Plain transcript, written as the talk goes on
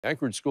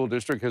Anchorage School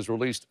District has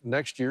released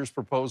next year's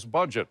proposed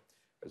budget,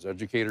 as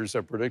educators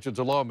have predicted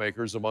to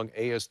lawmakers among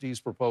ASD's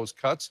proposed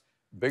cuts,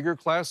 bigger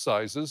class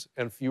sizes,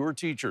 and fewer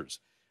teachers.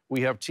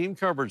 We have team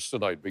coverage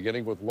tonight,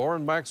 beginning with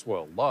Lauren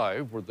Maxwell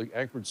live, where the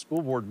Anchorage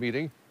School Board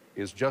meeting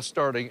is just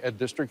starting at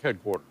district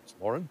headquarters.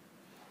 Lauren?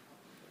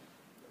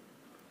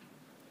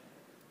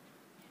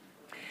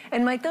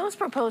 And Mike, those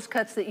proposed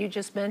cuts that you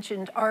just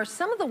mentioned are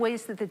some of the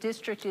ways that the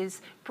district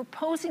is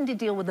proposing to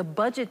deal with a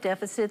budget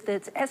deficit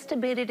that's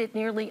estimated at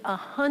nearly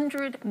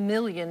 $100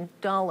 million,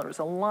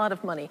 a lot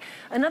of money.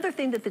 Another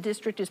thing that the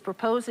district is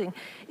proposing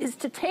is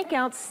to take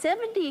out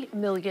 $70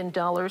 million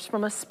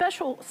from a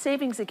special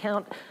savings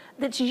account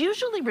that's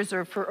usually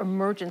reserved for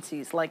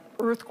emergencies like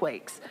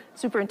earthquakes.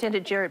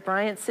 Superintendent Jarrett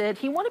Bryant said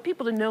he wanted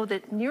people to know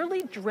that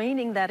nearly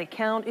draining that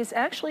account is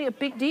actually a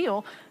big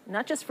deal,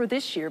 not just for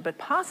this year, but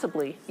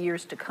possibly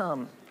years to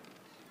come.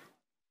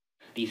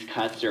 These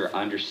cuts are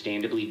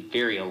understandably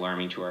very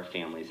alarming to our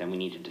families, and we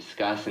need to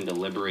discuss and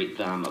deliberate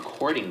them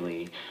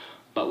accordingly.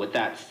 But with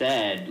that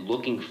said,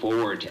 looking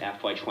forward to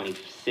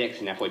FY26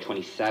 and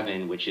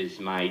FY27, which is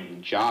my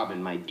job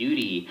and my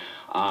duty,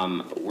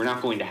 we're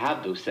not going to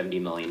have those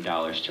 $70 million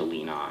to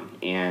lean on.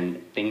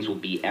 And things will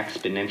be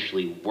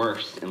exponentially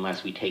worse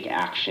unless we take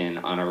action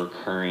on our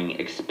recurring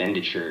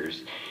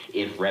expenditures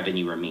if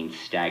revenue remains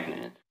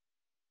stagnant.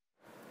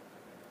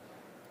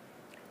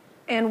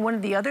 And one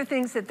of the other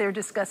things that they're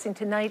discussing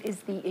tonight is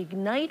the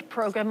Ignite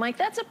program. Mike,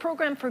 that's a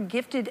program for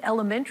gifted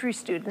elementary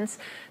students.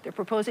 They're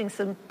proposing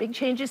some big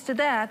changes to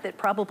that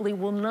probably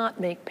will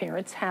not make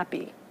parents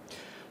happy.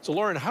 So,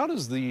 Lauren, how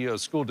does the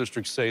school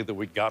district say that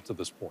we got to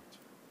this point?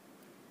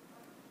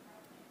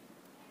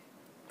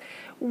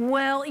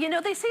 Well, you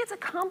know, they say it's a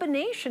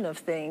combination of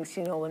things,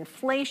 you know,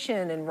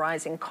 inflation and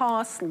rising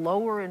costs,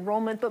 lower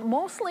enrollment, but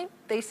mostly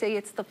they say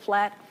it's the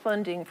flat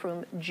funding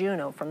from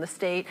Juneau, from the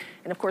state.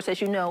 And of course,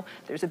 as you know,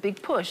 there's a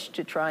big push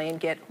to try and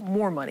get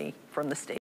more money from the state.